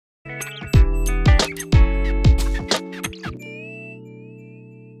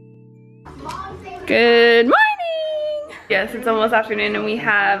Good morning! Yes, it's almost afternoon and we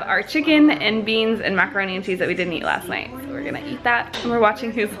have our chicken and beans and macaroni and cheese that we didn't eat last night. So we're gonna eat that and we're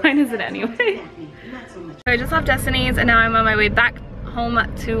watching Whose Line Is It Anyway? So I just left Destiny's and now I'm on my way back home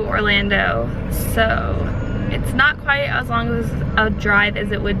to Orlando. So it's not quite as long as a drive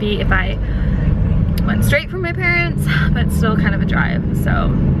as it would be if I went straight from my parents, but still kind of a drive,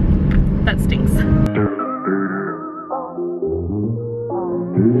 so that stinks.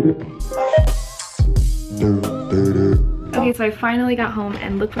 Okay, so I finally got home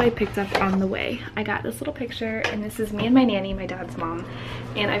and look what I picked up on the way. I got this little picture and this is me and my nanny, my dad's mom,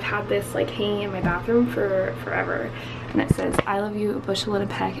 and I've had this like hanging in my bathroom for forever, and it says, "I love you, Bushel and a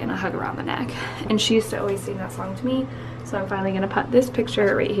Peck and a hug around the neck." And she used to always sing that song to me, so I'm finally gonna put this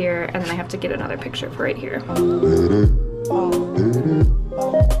picture right here and then I have to get another picture for right here.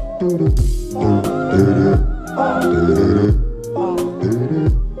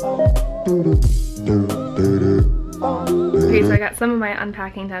 Okay, so I got some of my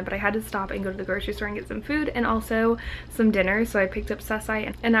unpacking done, but I had to stop and go to the grocery store and get some food and also some dinner. So I picked up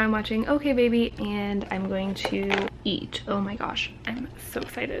Sesai and now I'm watching Okay Baby and I'm going to eat. Oh my gosh, I'm so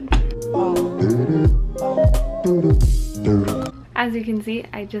excited. As you can see,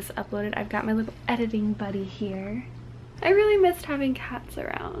 I just uploaded. I've got my little editing buddy here. I really missed having cats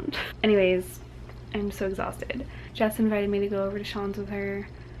around. Anyways, I'm so exhausted. Jess invited me to go over to Sean's with her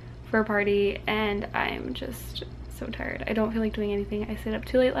for a party and I'm just so tired. I don't feel like doing anything. I stayed up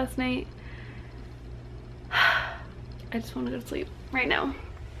too late last night. I just want to go to sleep right now.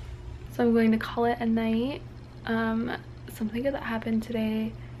 So I'm going to call it a night. Something good that happened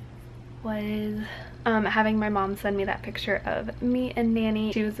today was having my mom send me that picture of me and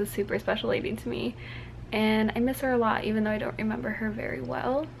Nanny. She was a super special lady to me and I miss her a lot even though I don't remember her very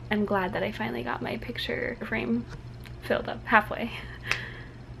well. I'm glad that I finally got my picture frame filled up halfway.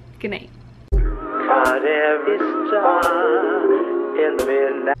 Good night. Caught every star in the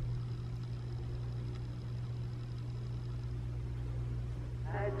midnight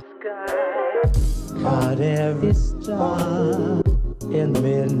sky. Caught every star in the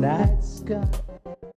midnight sky.